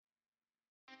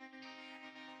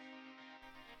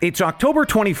It's October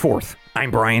 24th. I'm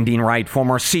Brian Dean Wright,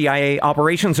 former CIA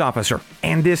operations officer,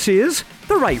 and this is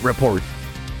The Wright Report.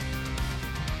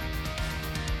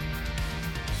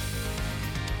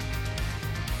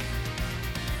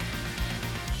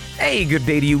 Hey, good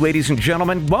day to you, ladies and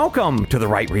gentlemen. Welcome to The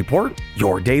Wright Report,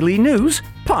 your daily news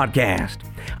podcast.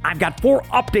 I've got 4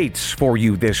 updates for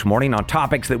you this morning on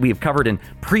topics that we have covered in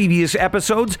previous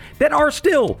episodes that are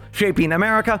still shaping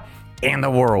America and the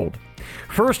world.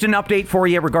 First, an update for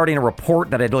you regarding a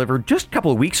report that I delivered just a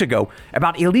couple of weeks ago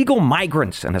about illegal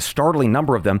migrants and a startling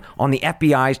number of them on the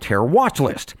FBI's terror watch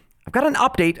list. I've got an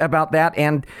update about that,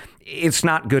 and it's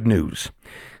not good news.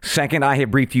 Second, I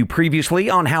have briefed you previously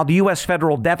on how the U.S.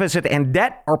 federal deficit and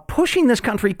debt are pushing this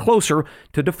country closer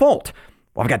to default.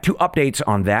 Well, I've got 2 updates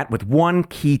on that with one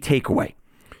key takeaway.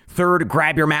 Third,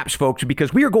 grab your maps, folks,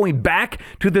 because we are going back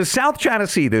to the South China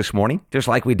Sea this morning, just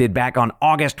like we did back on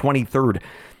August 23rd.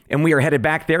 And we are headed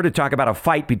back there to talk about a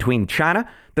fight between China,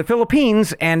 the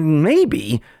Philippines, and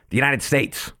maybe the United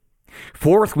States.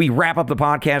 Fourth, we wrap up the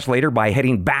podcast later by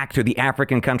heading back to the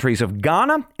African countries of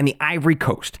Ghana and the Ivory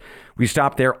Coast. We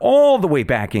stopped there all the way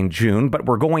back in June, but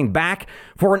we're going back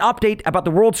for an update about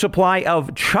the world's supply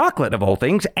of chocolate, of all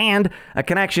things, and a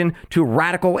connection to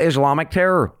radical Islamic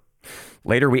terror.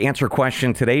 Later, we answer a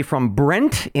question today from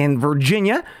Brent in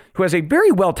Virginia, who has a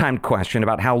very well-timed question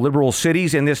about how liberal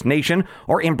cities in this nation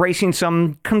are embracing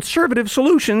some conservative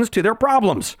solutions to their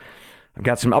problems. I've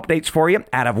got some updates for you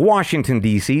out of Washington,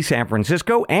 D.C., San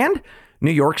Francisco, and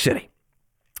New York City.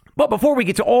 But before we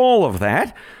get to all of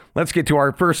that, let's get to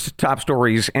our first top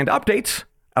stories and updates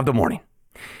of the morning.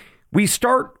 We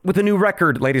start with a new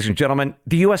record, ladies and gentlemen.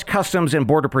 The U.S. Customs and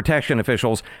Border Protection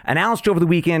officials announced over the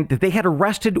weekend that they had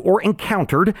arrested or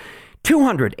encountered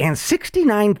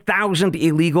 269,000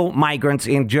 illegal migrants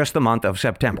in just the month of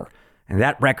September. And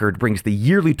that record brings the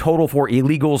yearly total for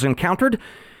illegals encountered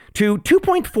to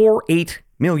 2.48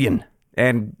 million.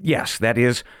 And yes, that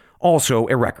is also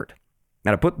a record.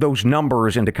 Now, to put those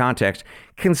numbers into context,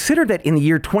 consider that in the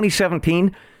year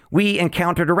 2017, we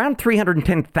encountered around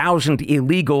 310,000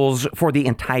 illegals for the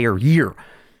entire year.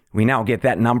 We now get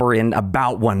that number in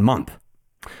about 1 month.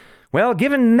 Well,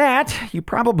 given that, you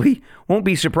probably won't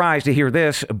be surprised to hear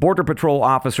this. Border Patrol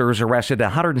officers arrested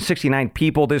 169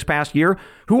 people this past year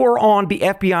who are on the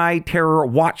FBI terror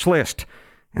watch list.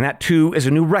 And that, too, is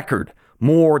a new record,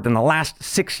 more than the last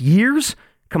 6 years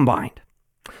combined.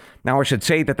 Now, I should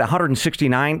say that the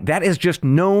 169, that is just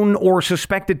known or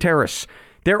suspected terrorists.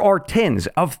 There are tens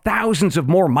of thousands of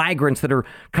more migrants that are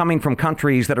coming from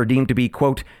countries that are deemed to be,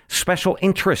 quote, special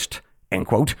interest, end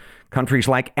quote. Countries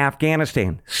like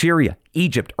Afghanistan, Syria,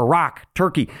 Egypt, Iraq,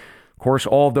 Turkey. Of course,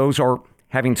 all of those are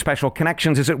having special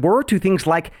connections, as it were, to things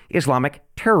like Islamic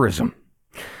terrorism.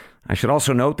 I should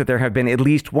also note that there have been at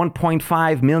least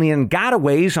 1.5 million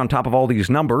gotaways on top of all these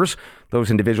numbers.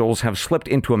 Those individuals have slipped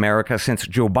into America since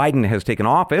Joe Biden has taken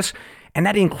office, and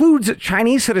that includes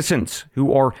Chinese citizens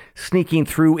who are sneaking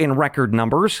through in record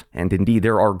numbers. And indeed,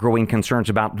 there are growing concerns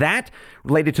about that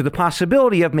related to the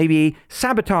possibility of maybe a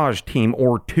sabotage team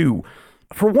or two.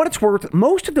 For what it's worth,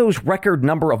 most of those record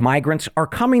number of migrants are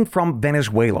coming from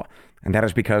Venezuela. And that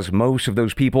is because most of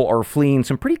those people are fleeing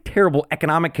some pretty terrible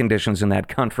economic conditions in that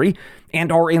country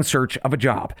and are in search of a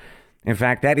job. In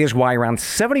fact, that is why around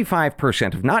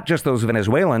 75% of not just those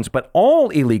Venezuelans, but all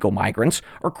illegal migrants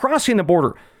are crossing the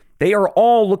border. They are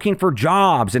all looking for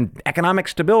jobs and economic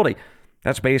stability.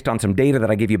 That's based on some data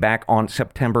that I gave you back on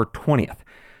September 20th.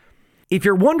 If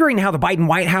you're wondering how the Biden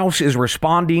White House is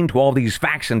responding to all these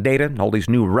facts and data and all these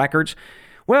new records,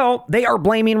 well, they are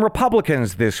blaming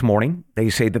Republicans this morning. They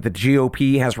say that the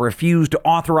GOP has refused to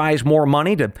authorize more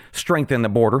money to strengthen the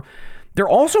border. They're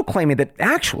also claiming that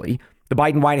actually the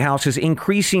Biden White House is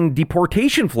increasing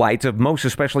deportation flights of most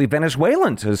especially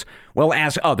Venezuelans as well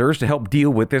as others to help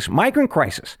deal with this migrant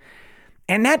crisis.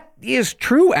 And that is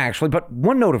true, actually. But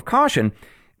one note of caution,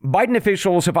 Biden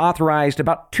officials have authorized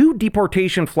about 2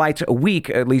 deportation flights a week,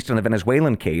 at least in the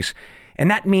Venezuelan case. And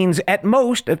that means at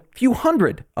most a few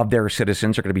hundred of their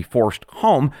citizens are going to be forced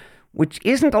home, which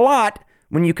isn't a lot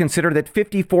when you consider that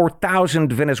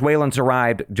 54,000 Venezuelans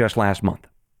arrived just last month.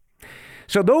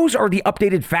 So those are the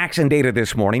updated facts and data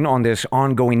this morning on this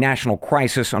ongoing national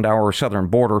crisis on our southern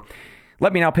border.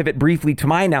 Let me now pivot briefly to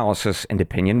my analysis and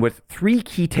opinion with 3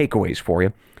 key takeaways for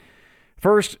you.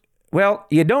 First, well,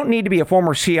 you don't need to be a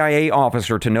former CIA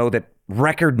officer to know that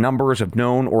record numbers of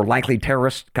known or likely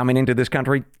terrorists coming into this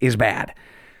country is bad.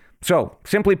 So,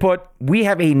 simply put, we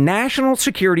have a national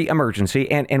security emergency,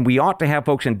 and we ought to have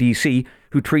folks in D.C.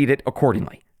 who treat it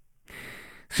accordingly.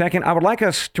 Second, I would like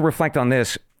us to reflect on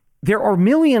this. There are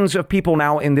millions of people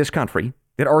now in this country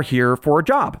that are here for a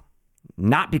job.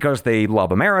 not because they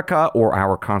love America or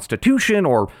our Constitution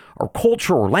or our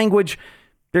culture or language.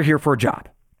 They're here for a job.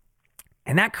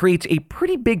 And that creates a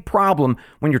pretty big problem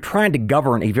when you're trying to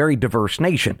govern a very diverse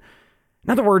nation.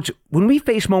 In other words, when we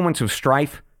face moments of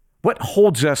strife, what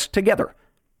holds us together?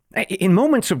 In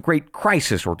moments of great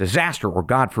crisis or disaster or,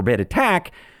 God forbid,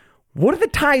 attack, what are the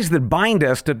ties that bind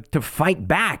us to fight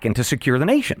back and to secure the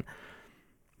nation?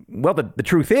 Well, the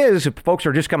truth is, if folks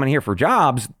are just coming here for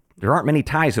jobs, there aren't many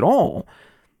ties at all.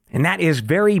 And that is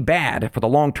very bad for the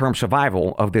long-term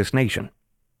survival of this nation.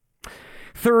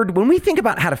 Third, when we think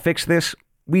about how to fix this,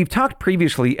 we've talked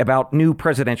previously about new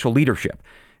presidential leadership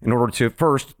in order to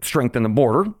first strengthen the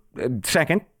border,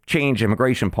 second, change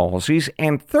immigration policies,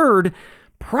 and third,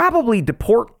 probably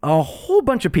deport a whole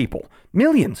bunch of people,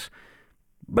 millions.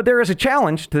 But there is a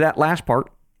challenge to that last part,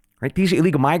 right? These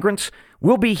illegal migrants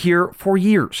will be here for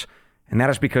years. And that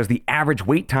is because the average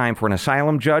wait time for an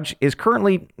asylum judge is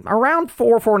currently around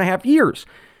 4.5 years.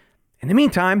 In the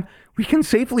meantime, we can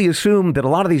safely assume that a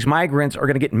lot of these migrants are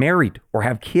going to get married or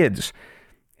have kids.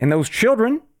 And those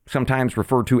children, sometimes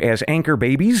referred to as anchor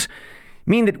babies,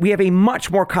 mean that we have a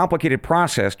much more complicated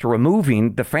process to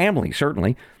removing the family,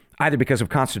 certainly, either because of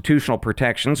constitutional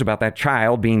protections about that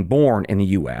child being born in the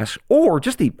U.S. or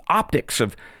just the optics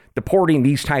of deporting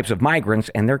these types of migrants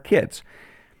and their kids.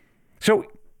 So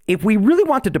if we really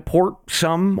want to deport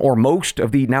some or most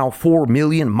of the now 4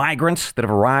 million migrants that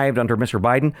have arrived under Mr.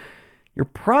 Biden, you're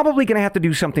probably going to have to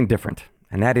do something different,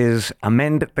 and that is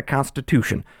amend the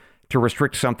Constitution to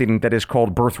restrict something that is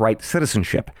called birthright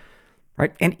citizenship.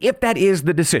 Right? And if that is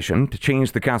the decision to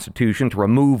change the Constitution to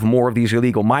remove more of these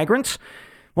illegal migrants,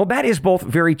 well, that is both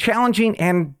very challenging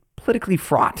and politically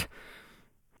fraught.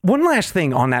 One last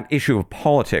thing on that issue of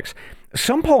politics.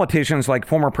 Some politicians, like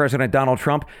former President Donald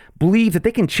Trump, believe that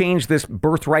they can change this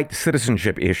birthright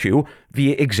citizenship issue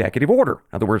via executive order,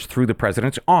 in other words, through the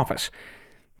president's office.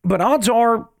 But odds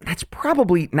are that's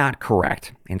probably not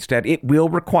correct. Instead, it will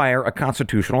require a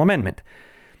constitutional amendment.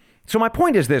 So my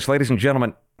point is this, ladies and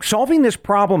gentlemen, solving this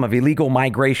problem of illegal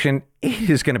migration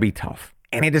is going to be tough,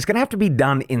 and it is going to have to be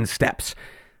done in steps.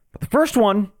 But the first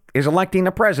one is electing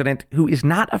a president who is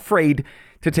not afraid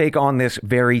to take on this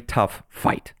very tough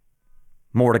fight.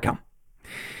 More to come.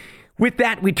 With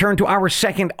that, we turn to our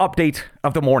second update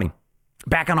of the morning.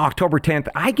 Back on October 10th,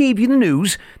 I gave you the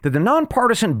news that the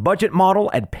nonpartisan budget model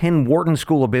at Penn Wharton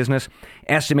School of Business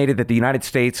estimated that the United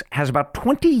States has about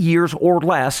 20 years or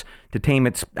less to tame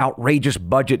its outrageous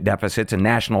budget deficits and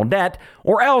national debt,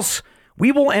 or else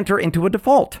we will enter into a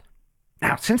default.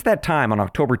 Now, since that time on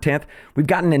October 10th, we've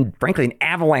gotten, frankly, an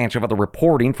avalanche of other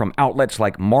reporting from outlets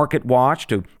like MarketWatch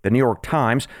to the New York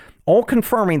Times, all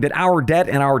confirming that our debt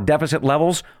and our deficit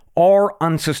levels are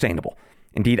unsustainable.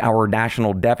 Indeed, our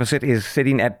national deficit is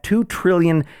sitting at $2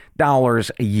 trillion a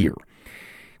year.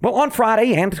 Well, on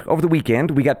Friday and over the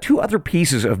weekend, we got two other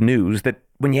pieces of news that,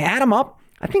 when you add them up,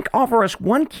 I think offer us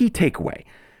one key takeaway.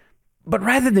 But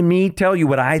rather than me tell you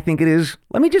what I think it is,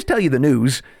 let me just tell you the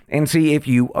news and see if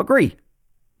you agree.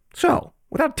 So,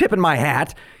 without tipping my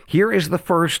hat, here is the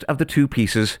first of the two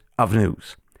pieces of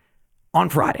news. On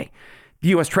Friday, the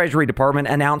U.S. Treasury Department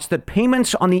announced that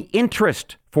payments on the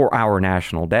interest for our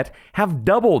national debt have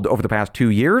doubled over the past 2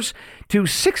 years to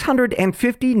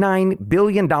 $659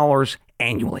 billion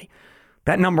annually.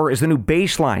 That number is the new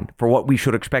baseline for what we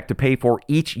should expect to pay for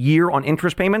each year on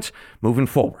interest payments moving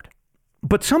forward.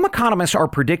 But some economists are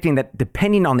predicting that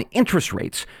depending on the interest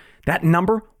rates, that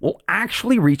number will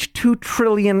actually reach $2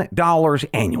 trillion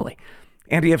annually.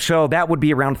 And if so, that would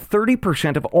be around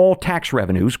 30% of all tax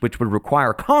revenues, which would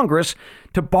require Congress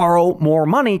to borrow more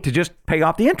money to just pay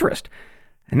off the interest.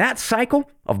 And that cycle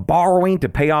of borrowing to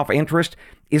pay off interest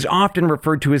is often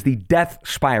referred to as the death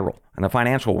spiral in the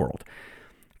financial world.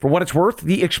 For what it's worth,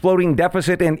 the exploding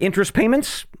deficit and interest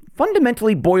payments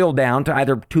fundamentally boil down to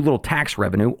either too little tax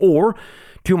revenue or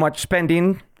too much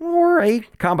spending, or a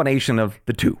combination of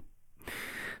the two.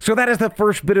 So that is the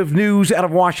first bit of news out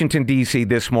of Washington, D.C.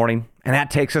 this morning. And that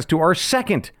takes us to our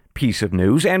second piece of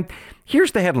news. And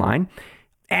here's the headline.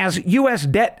 As U.S.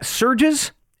 debt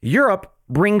surges, Europe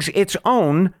brings its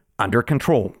own under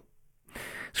control.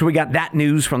 So we got that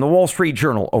news from the Wall Street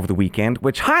Journal over the weekend,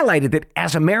 which highlighted that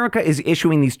as America is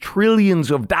issuing these trillions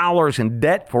of dollars in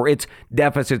debt for its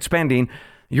deficit spending,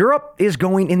 Europe is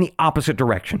going in the opposite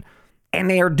direction. And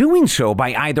they are doing so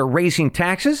by either raising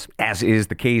taxes, as is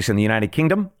the case in the United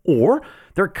Kingdom, or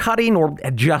they're cutting or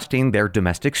adjusting their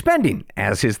domestic spending,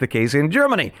 as is the case in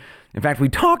Germany. In fact, we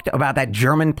talked about that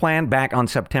German plan back on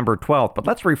September 12th, but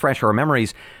let's refresh our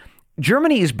memories.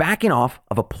 Germany is backing off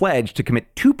of a pledge to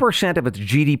commit 2% of its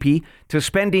GDP to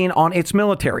spending on its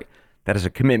military. That is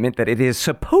a commitment that it is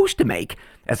supposed to make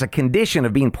as a condition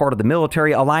of being part of the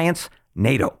military alliance,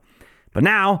 NATO. But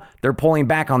now they're pulling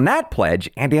back on that pledge,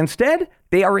 and instead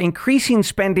they are increasing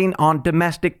spending on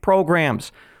domestic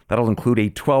programs. That'll include a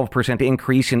 12%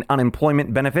 increase in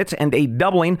unemployment benefits and a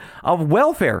doubling of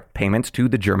welfare payments to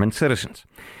the German citizens.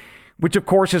 Which, of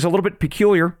course, is a little bit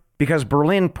peculiar because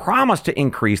Berlin promised to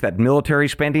increase that military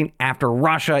spending after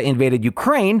Russia invaded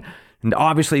Ukraine and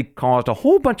obviously caused a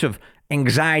whole bunch of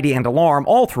anxiety and alarm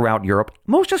all throughout Europe,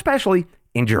 most especially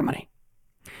in Germany.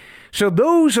 So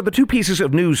those are the two pieces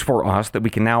of news for us that we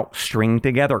can now string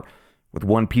together, with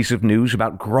one piece of news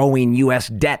about growing U.S.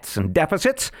 debts and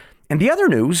deficits, and the other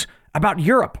news about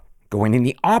Europe going in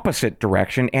the opposite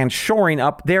direction and shoring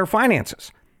up their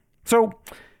finances. So,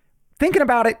 thinking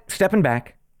about it, stepping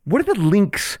back, what are the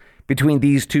links between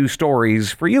these two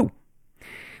stories for you?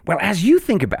 Well, as you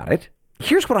think about it,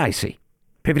 here's what I see,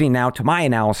 pivoting now to my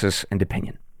analysis and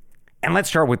opinion. And let's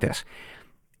start with this.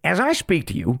 As I speak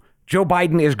to you, Joe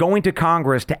Biden is going to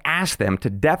Congress to ask them to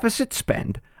deficit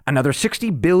spend another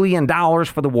 $60 billion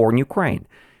for the war in Ukraine.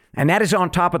 And that is on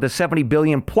top of the $70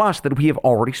 billion plus that we have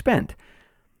already spent.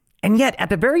 And yet, at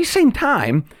the very same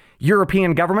time,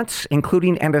 European governments,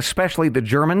 including and especially the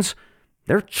Germans,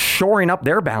 they're shoring up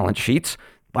their balance sheets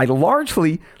by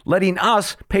largely letting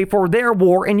us pay for their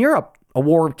war in Europe, a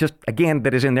war just, again,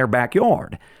 that is in their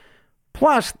backyard.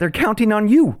 Plus, they're counting on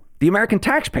you, the American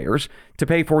taxpayers, to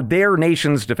pay for their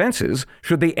nation's defenses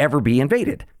should they ever be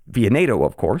invaded, via NATO,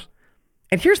 of course.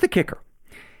 And here's the kicker.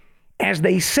 As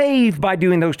they save by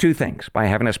doing those two things, by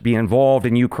having us be involved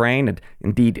in Ukraine and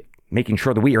indeed making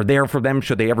sure that we are there for them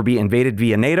should they ever be invaded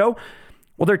via NATO,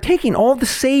 well, they're taking all the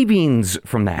savings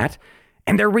from that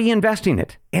and they're reinvesting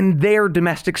it in their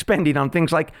domestic spending on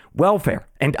things like welfare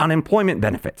and unemployment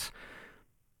benefits.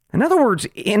 In other words,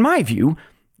 in my view,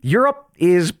 Europe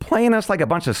is playing us like a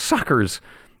bunch of suckers,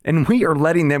 and we are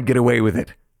letting them get away with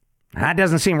it. That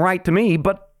doesn't seem right to me,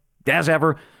 but as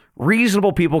ever,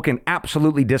 reasonable people can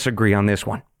absolutely disagree on this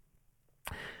one.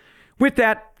 With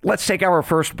that, let's take our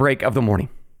first break of the morning.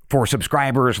 For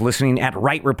subscribers listening at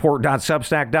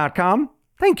rightreport.substack.com,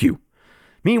 thank you.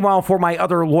 Meanwhile, for my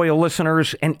other loyal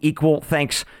listeners, an equal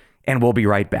thanks, and we'll be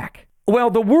right back. Well,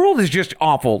 the world is just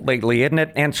awful lately, isn't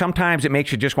it? And sometimes it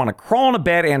makes you just want to crawl into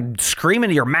bed and scream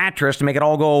into your mattress to make it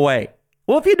all go away.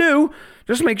 Well, if you do,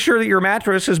 just make sure that your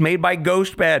mattress is made by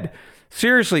Ghost Bed.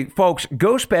 Seriously, folks,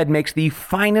 Ghost Bed makes the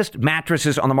finest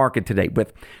mattresses on the market today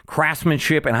with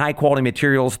craftsmanship and high-quality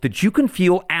materials that you can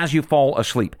feel as you fall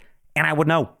asleep. And I would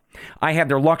know. I have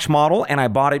their Luxe model, and I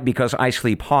bought it because I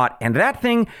sleep hot, and that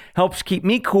thing helps keep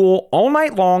me cool all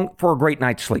night long for a great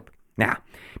night's sleep. Now,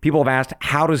 people have asked,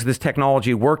 how does this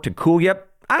technology work to cool you?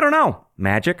 I don't know.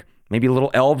 Magic? Maybe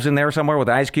little elves in there somewhere with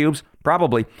ice cubes?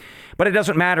 Probably. But it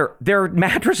doesn't matter. Their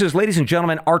mattresses, ladies and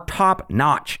gentlemen, are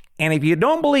top-notch. And if you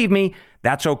don't believe me,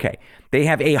 that's okay. They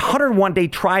have a 101-day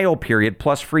trial period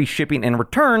plus free shipping and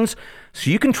returns,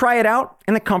 so you can try it out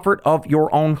in the comfort of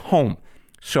your own home.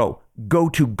 So go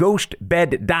to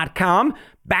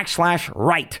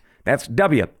ghostbed.com/right. That's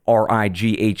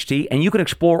WRIGHT, and you can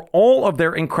explore all of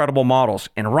their incredible models.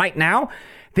 And right now,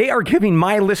 they are giving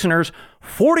my listeners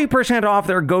 40% off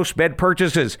their Ghost Bed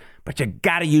purchases, but you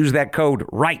got to use that code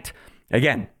RIGHT.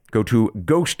 Again, go to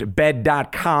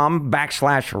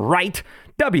ghostbed.com/right,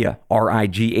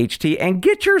 WRIGHT, and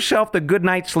get yourself the good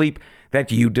night's sleep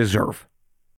that you deserve.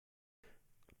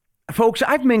 Folks,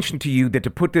 I've mentioned to you that to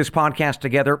put this podcast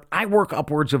together, I work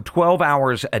upwards of 12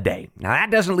 hours a day. Now,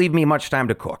 that doesn't leave me much time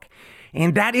to cook.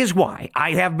 And that is why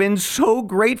I have been so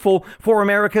grateful for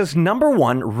America's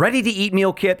 #1 ready-to-eat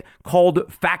meal kit called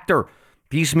Factor.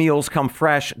 These meals come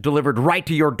fresh, delivered right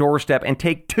to your doorstep, and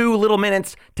take 2 little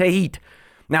minutes to heat.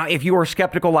 Now, if you are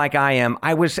skeptical like I am,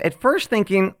 I was at first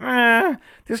thinking,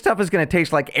 this stuff is going to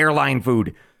taste like airline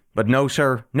food. But no,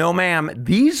 sir. No, ma'am.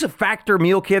 These Factor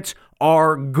meal kits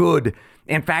are good.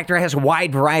 And Factor has a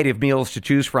wide variety of meals to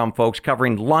choose from, folks,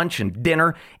 covering lunch and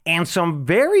dinner and some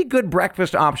very good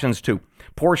breakfast options, too.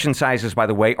 Portion sizes, by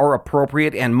the way, are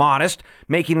appropriate and modest,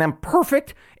 making them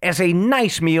perfect as a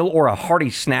nice meal or a hearty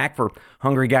snack for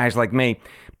hungry guys like me.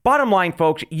 Bottom line,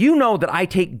 folks, you know that I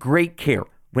take great care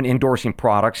when endorsing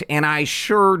products, and I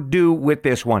sure do with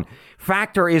this one.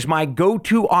 Factor is my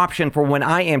go-to option for when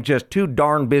I am just too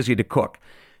darn busy to cook.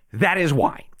 That is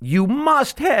why you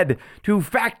must head to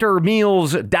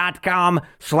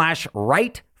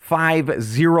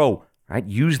factormeals.com/right50. Right?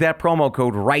 Use that promo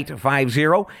code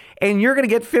RIGHT50, and you're going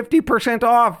to get 50%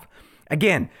 off.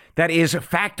 Again, that is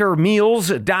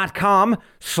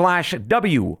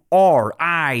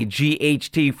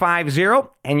factormeals.com/WRIGHT50,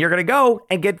 and you're going to go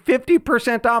and get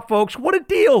 50% off, folks. What a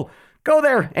deal. Go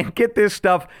there and get this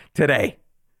stuff today.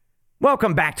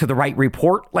 Welcome back to The Right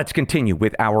Report. Let's continue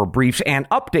with our briefs and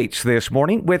updates this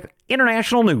morning with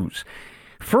international news.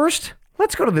 First,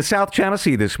 let's go to the South China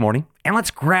Sea this morning, and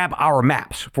let's grab our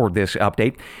maps for this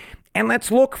update. And let's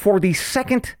look for the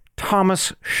second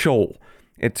Thomas Shoal.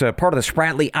 It's a part of the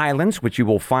Spratly Islands, which you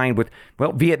will find with,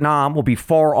 Vietnam will be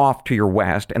far off to your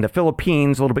west, and the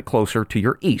Philippines a little bit closer to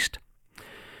your east.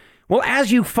 Well,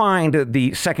 as you find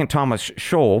the second Thomas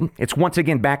Shoal, it's once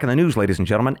again back in the news, ladies and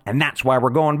gentlemen, and that's why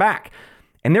we're going back.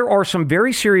 And there are some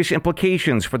very serious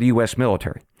implications for the U.S.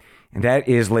 military. And that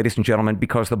is, ladies and gentlemen,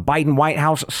 because the Biden White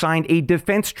House signed a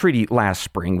defense treaty last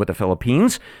spring with the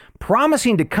Philippines,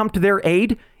 promising to come to their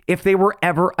aid if they were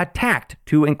ever attacked,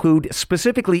 to include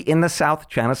specifically in the South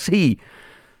China Sea.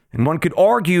 And one could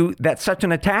argue that such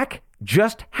an attack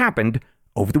just happened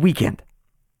over the weekend.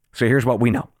 So here's what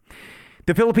we know.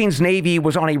 The Philippines Navy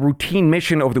was on a routine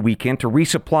mission over the weekend to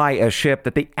resupply a ship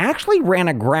that they actually ran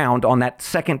aground on that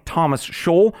second Thomas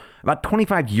Shoal about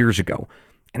 25 years ago.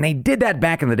 And they did that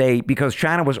back in the day because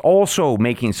China was also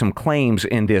making some claims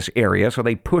in this area. So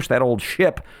they pushed that old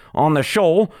ship on the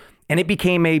shoal and it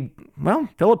became a,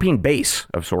 Philippine base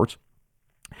of sorts.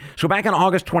 So back on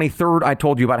August 23rd, I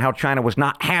told you about how China was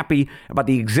not happy about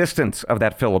the existence of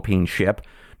that Philippine ship,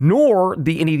 nor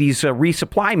any of these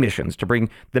resupply missions to bring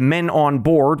the men on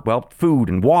board, food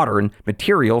and water and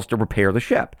materials to repair the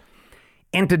ship.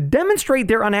 And to demonstrate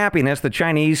their unhappiness, the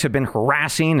Chinese have been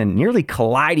harassing and nearly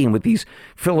colliding with these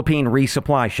Philippine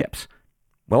resupply ships.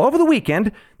 Well, over the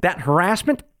weekend, that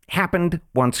harassment happened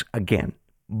once again.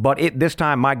 But this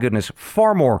time, my goodness,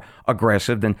 far more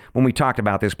aggressive than when we talked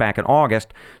about this back in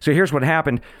August. So here's what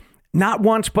happened. Not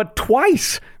once, but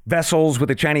twice, vessels with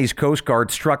the Chinese Coast Guard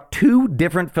struck two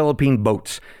different Philippine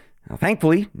boats. Now,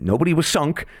 thankfully, nobody was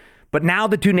sunk. But now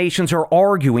the two nations are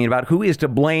arguing about who is to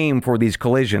blame for these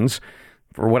collisions.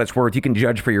 For what it's worth, you can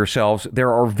judge for yourselves.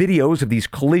 There are videos of these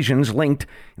collisions linked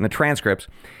in the transcripts.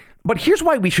 But here's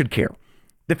why we should care.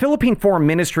 The Philippine Foreign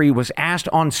Ministry was asked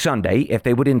on Sunday if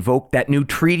they would invoke that new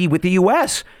treaty with the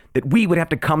U.S., that we would have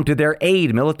to come to their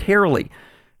aid militarily.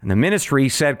 And the ministry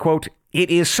said, quote, "It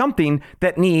is something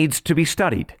that needs to be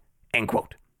studied," end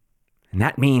quote. And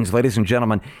that means, ladies and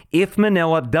gentlemen, if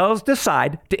Manila does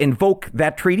decide to invoke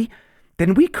that treaty,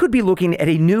 then we could be looking at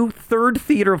a new third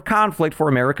theater of conflict for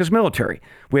America's military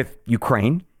with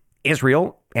Ukraine,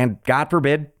 Israel, and, God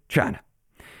forbid, China.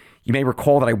 You may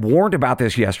recall that I warned about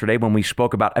this yesterday when we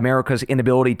spoke about America's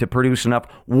inability to produce enough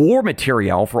war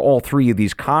material for all three of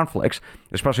these conflicts,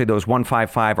 especially those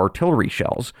 155 artillery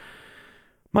shells.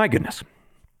 My goodness.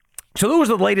 So those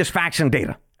are the latest facts and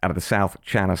data out of the South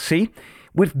China Sea.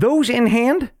 With those in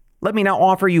hand, let me now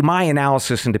offer you my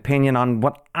analysis and opinion on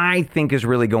what I think is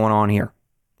really going on here.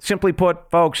 Simply put,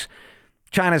 folks,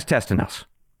 China's testing us.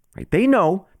 Right? They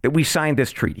know that we signed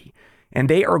this treaty, and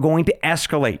they are going to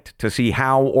escalate to see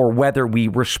how or whether we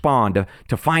respond,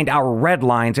 to find our red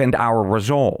lines and our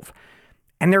resolve.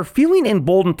 And they're feeling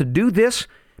emboldened to do this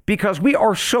because we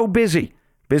are so busy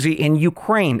in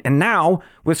Ukraine and now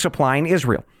with supplying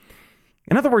Israel.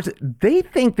 In other words, they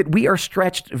think that we are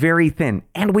stretched very thin,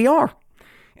 and we are.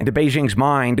 And to Beijing's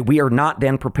mind, we are not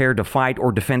then prepared to fight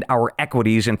or defend our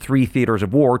equities in three theaters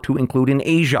of war, to include in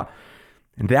Asia.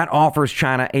 And that offers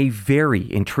China a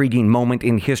very intriguing moment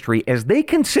in history as they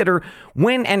consider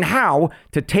when and how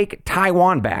to take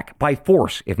Taiwan back by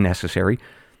force if necessary.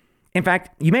 In fact,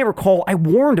 you may recall I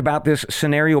warned about this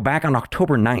scenario back on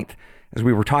October 9th as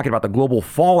we were talking about the global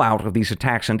fallout of these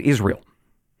attacks on Israel.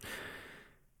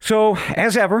 So,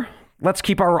 as ever, let's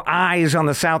keep our eyes on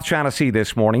the South China Sea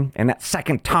this morning and that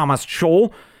second Thomas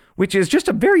Shoal, which is just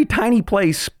a very tiny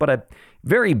place, but a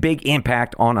very big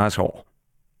impact on us all.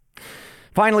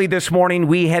 Finally, this morning,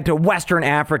 we head to Western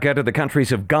Africa to the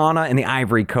countries of Ghana and the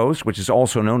Ivory Coast, which is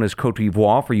also known as Côte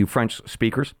d'Ivoire for you French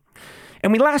speakers.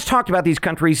 And we last talked about these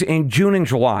countries in June and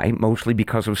July, mostly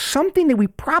because of something that we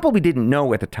probably didn't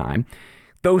know at the time.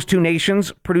 Those two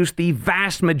nations produce the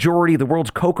vast majority of the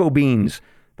world's cocoa beans.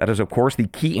 That is, of course, the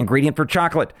key ingredient for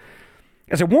chocolate.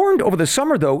 As I warned over the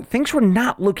summer, though, things were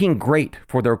not looking great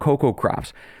for their cocoa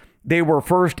crops. They were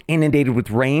first inundated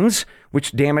with rains,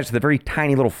 which damaged the very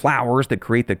tiny little flowers that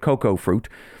create the cocoa fruit.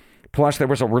 Plus, there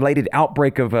was a related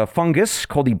outbreak of a fungus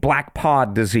called the black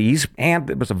pod disease, and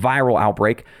it was a viral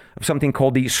outbreak of something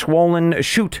called the swollen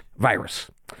shoot virus.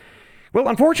 Well,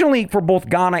 unfortunately for both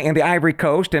Ghana and the Ivory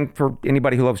Coast, and for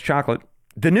anybody who loves chocolate,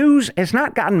 the news has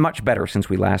not gotten much better since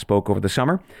we last spoke over the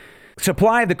summer.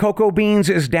 Supply of the cocoa beans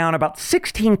is down about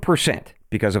 16%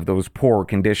 because of those poor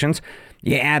conditions.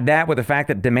 You add that with the fact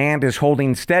that demand is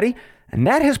holding steady, and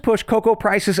that has pushed cocoa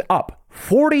prices up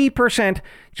 40%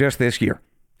 just this year.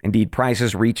 Indeed,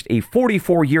 prices reached a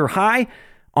 44-year high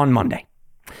on Monday.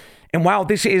 And while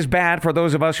this is bad for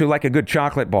those of us who like a good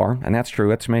chocolate bar, and that's true,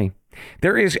 that's me,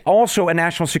 there is also a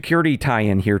national security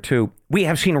tie-in here, too. We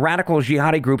have seen radical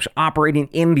jihadi groups operating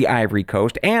in the Ivory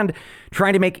Coast and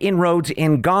trying to make inroads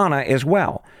in Ghana as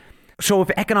well. So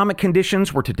if economic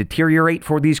conditions were to deteriorate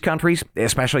for these countries,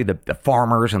 especially the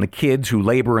farmers and the kids who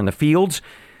labor in the fields,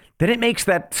 then it makes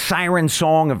that siren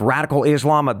song of radical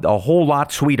Islam a whole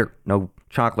lot sweeter. No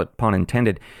chocolate pun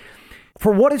intended.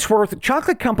 For what it's worth,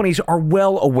 chocolate companies are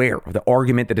well aware of the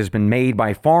argument that has been made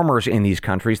by farmers in these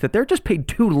countries that they're just paid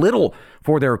too little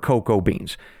for their cocoa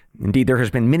beans. Indeed, there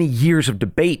has been many years of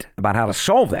debate about how to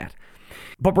solve that.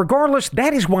 But regardless,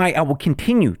 that is why I will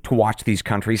continue to watch these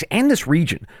countries and this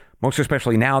region, most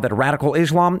especially now that radical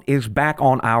Islam is back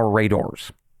on our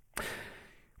radars.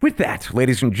 With that,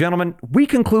 ladies and gentlemen, we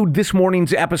conclude this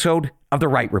morning's episode of The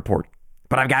Wright Report.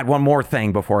 But I've got one more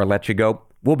thing before I let you go.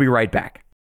 We'll be right back.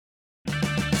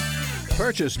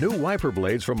 Purchase new wiper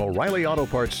blades from O'Reilly Auto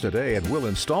Parts today and we'll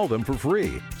install them for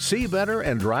free. See better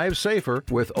and drive safer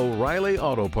with O'Reilly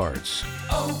Auto Parts.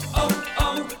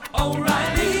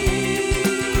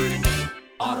 O'Reilly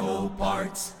Auto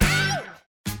Parts.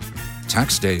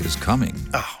 Tax day is coming.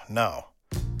 Oh, no.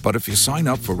 But if you sign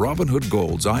up for Robinhood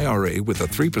Gold's IRA with a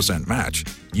 3% match,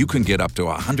 you can get up to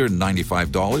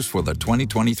 $195 for the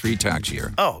 2023 tax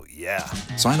year. Oh, yeah.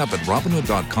 Sign up at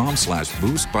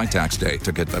Robinhood.com/boost by tax day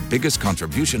to get the biggest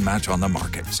contribution match on the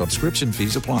market. Subscription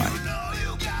fees apply.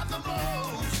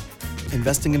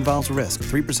 Investing involves risk.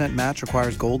 3% match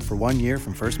requires gold for 1 year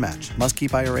from first match. Must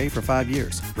keep IRA for 5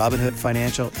 years. Robinhood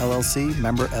Financial, LLC,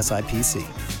 member SIPC.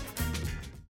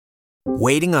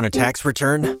 Waiting on a tax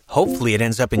return? Hopefully it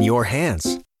ends up in your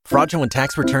hands. Fraudulent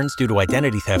tax returns due to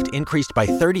identity theft increased by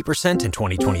 30% in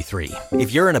 2023.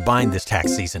 If you're in a bind this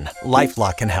tax season,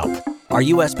 LifeLock can help. Our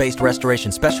U.S.-based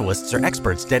restoration specialists are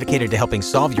experts dedicated to helping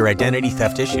solve your identity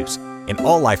theft issues. And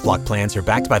all LifeLock plans are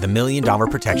backed by the $1 Million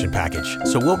Protection Package.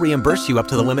 So we'll reimburse you up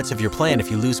to the limits of your plan if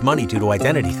you lose money due to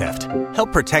identity theft.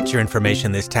 Help protect your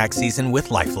information this tax season with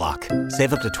LifeLock.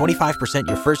 Save up to 25%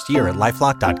 your first year at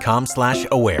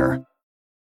LifeLock.com/aware.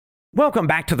 Welcome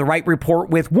back to The Wright Report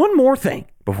with one more thing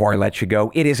before I let you go.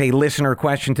 It is a listener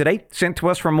question today sent to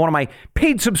us from one of my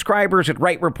paid subscribers at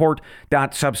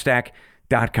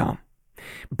wrightreport.substack.com.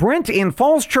 Brent in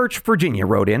Falls Church, Virginia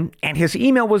wrote in, and his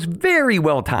email was very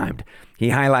well timed. He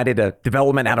highlighted a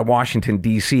development out of Washington,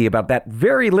 D.C. about that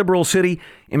very liberal city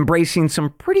embracing some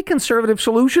pretty conservative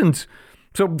solutions.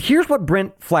 So here's what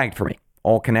Brent flagged for me,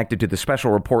 all connected to the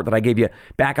special report that I gave you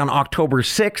back on October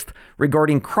 6th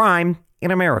regarding crime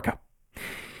in America.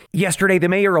 Yesterday, the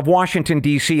mayor of Washington,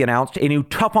 D.C. announced a new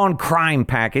tough-on-crime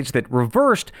package that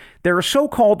reversed their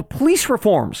so-called police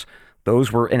reforms.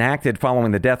 Those were enacted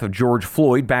following the death of George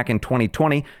Floyd back in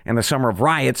 2020 and the summer of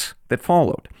riots that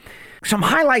followed. Some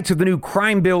highlights of the new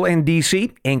crime bill in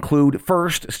D.C. include,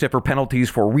 first, stiffer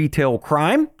penalties for retail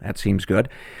crime. That seems good.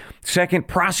 Second,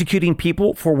 prosecuting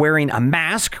people for wearing a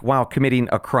mask while committing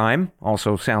a crime.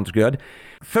 Also sounds good.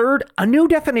 Third, a new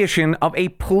definition of a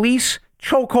police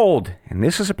chokehold. And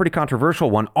this is a pretty controversial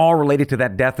one, all related to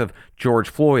that death of George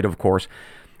Floyd, of course.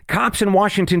 Cops in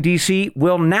Washington, D.C.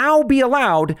 will now be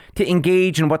allowed to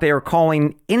engage in what they are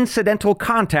calling incidental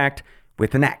contact with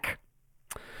the neck.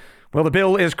 Well, the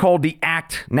bill is called the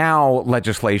Act Now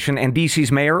legislation, and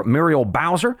D.C.'s Mayor Muriel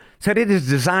Bowser said it is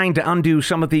designed to undo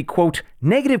some of the, quote,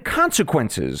 negative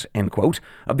consequences, end quote,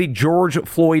 of the George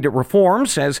Floyd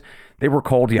reforms, as they were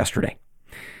called yesterday.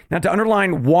 Now, to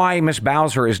underline why Ms.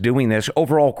 Bowser is doing this,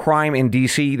 overall crime in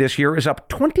D.C. this year is up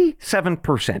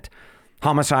 27%.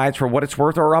 Homicides, for what it's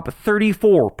worth, are up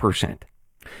 34%.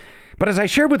 But as I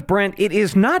shared with Brent, it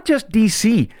is not just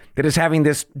D.C. that is having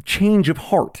this change of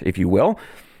heart, if you will.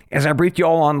 As I briefed you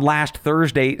all on last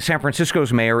Thursday, San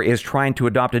Francisco's mayor is trying to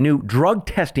adopt a new drug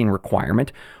testing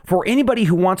requirement for anybody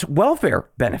who wants welfare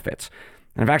benefits.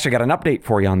 And I've actually got an update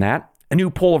for you on that. A new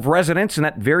poll of residents in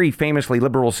that very famously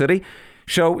liberal city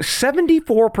show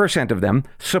 74% of them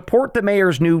support the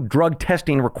mayor's new drug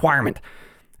testing requirement.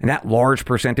 And that large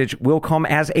percentage will come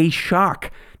as a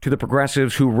shock to the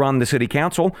progressives who run the city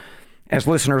council. As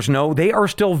listeners know, they are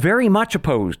still very much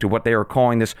opposed to what they are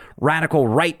calling this radical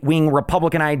right-wing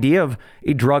Republican idea of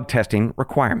a drug testing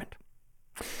requirement.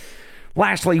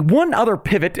 Lastly, one other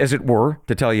pivot, as it were,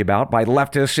 to tell you about by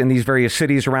leftists in these various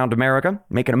cities around America,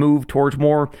 making a move towards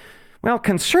more, well,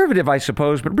 conservative, I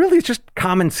suppose, but really it's just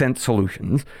common sense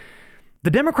solutions.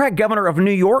 The Democrat governor of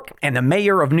New York and the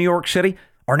mayor of New York City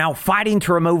are now fighting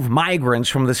to remove migrants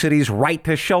from the city's right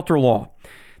to shelter law.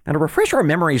 Now, to refresh our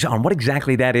memories on what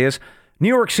exactly that is, New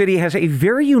York City has a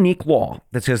very unique law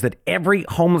that says that every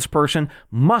homeless person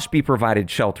must be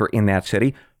provided shelter in that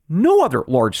city. No other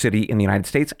large city in the United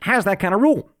States has that kind of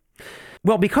rule.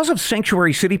 Well, because of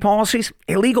sanctuary city policies,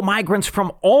 illegal migrants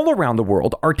from all around the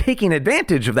world are taking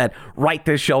advantage of that right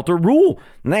to shelter rule.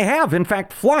 And they have, in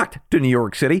fact, flocked to New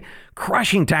York City,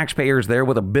 crushing taxpayers there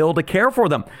with a bill to care for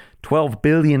them. $12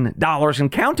 billion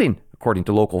and counting, according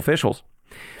to local officials.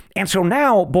 And so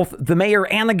now both the mayor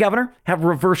and the governor have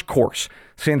reversed course,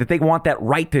 saying that they want that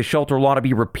right to shelter law to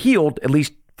be repealed, at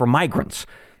least for migrants.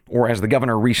 Or as the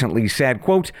governor recently said,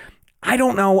 quote, I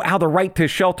don't know how the right to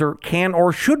shelter can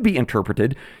or should be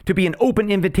interpreted to be an open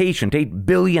invitation to 8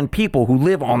 billion people who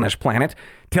live on this planet,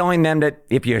 telling them that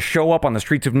if you show up on the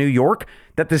streets of New York,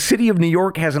 that the city of New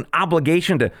York has an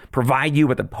obligation to provide you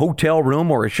with a hotel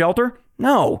room or a shelter?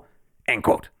 No, end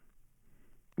quote.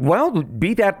 Well,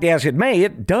 be that as it may,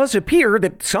 it does appear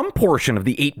that some portion of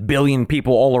the 8 billion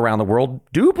people all around the world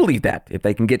do believe that. If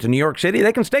they can get to New York City,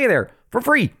 they can stay there for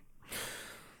free.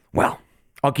 Well,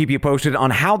 I'll keep you posted on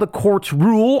how the courts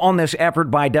rule on this effort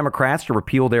by Democrats to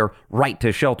repeal their right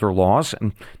to shelter laws.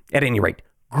 And at any rate,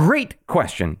 great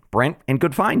question, Brent, and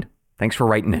good find. Thanks for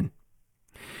writing in.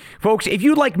 Folks, if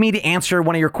you'd like me to answer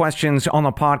one of your questions on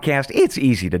the podcast, it's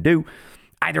easy to do.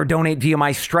 Either donate via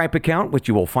my Stripe account, which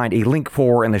you will find a link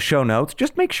for in the show notes.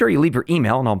 Just make sure you leave your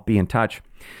email and I'll be in touch.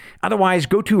 Otherwise,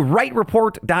 go to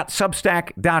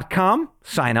writereport.substack.com,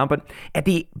 sign up. But at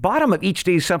the bottom of each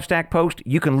day's Substack post,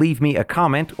 you can leave me a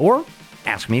comment or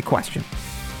ask me a question.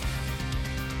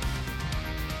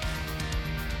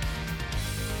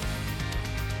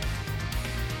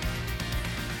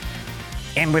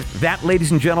 And with that,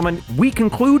 ladies and gentlemen, we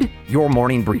conclude your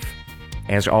morning brief.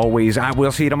 As always, I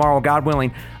will see you tomorrow, God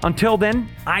willing. Until then,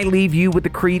 I leave you with the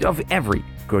creed of every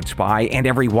good spy and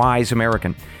every wise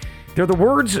American. They're the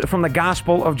words from the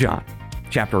Gospel of John,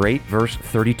 chapter 8, verse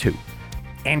 32.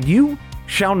 And you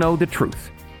shall know the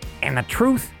truth, and the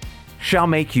truth shall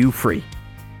make you free.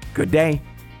 Good day.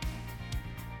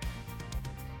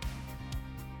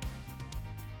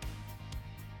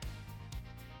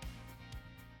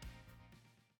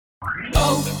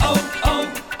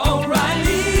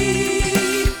 O'Reilly.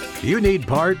 You need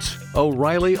parts?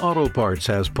 O'Reilly Auto Parts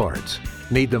has parts.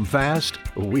 Need them fast?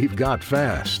 We've got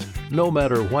fast. No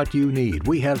matter what you need,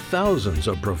 we have thousands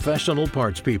of professional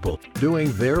parts people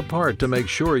doing their part to make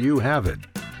sure you have it.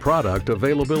 Product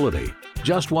availability.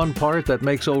 Just one part that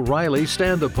makes O'Reilly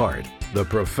stand apart. The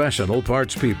professional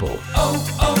parts people.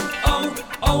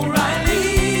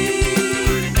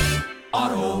 O'Reilly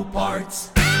Auto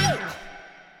Parts.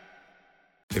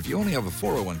 If you only have a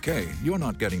 401k, you're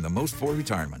not getting the most for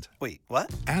retirement. Wait, what?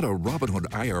 Add a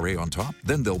Robinhood IRA on top,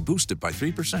 then they'll boost it by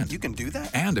 3%. You can do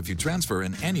that? And if you transfer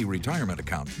in any retirement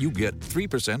account, you get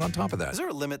 3% on top of that. Is there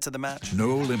a limit to the match?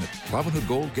 No limit. Robinhood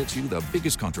Gold gets you the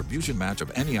biggest contribution match of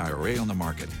any IRA on the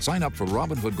market. Sign up for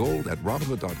Robinhood Gold at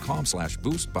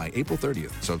Robinhood.com/boost by April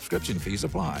 30th. Subscription fees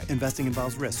apply. Investing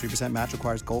involves risk. 3% match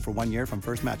requires gold for 1 year from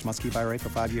first match. Must keep IRA for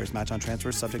 5 years. Match on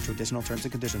transfers subject to additional terms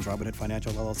and conditions. Robinhood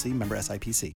Financial LLC, member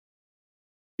SIPC.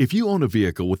 If you own a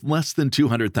vehicle with less than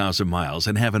 200,000 miles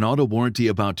and have an auto warranty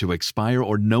about to expire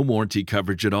or no warranty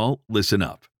coverage at all, listen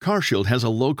up. CarShield has a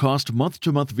low-cost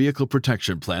month-to-month vehicle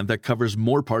protection plan that covers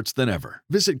more parts than ever.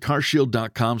 Visit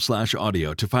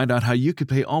carshield.com/audio to find out how you could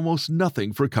pay almost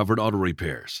nothing for covered auto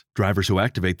repairs. Drivers who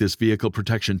activate this vehicle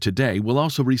protection today will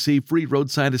also receive free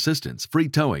roadside assistance, free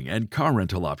towing, and car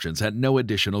rental options at no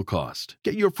additional cost.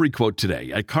 Get your free quote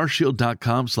today at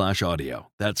carshield.com/audio.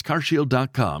 That's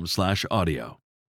carshield.com/audio.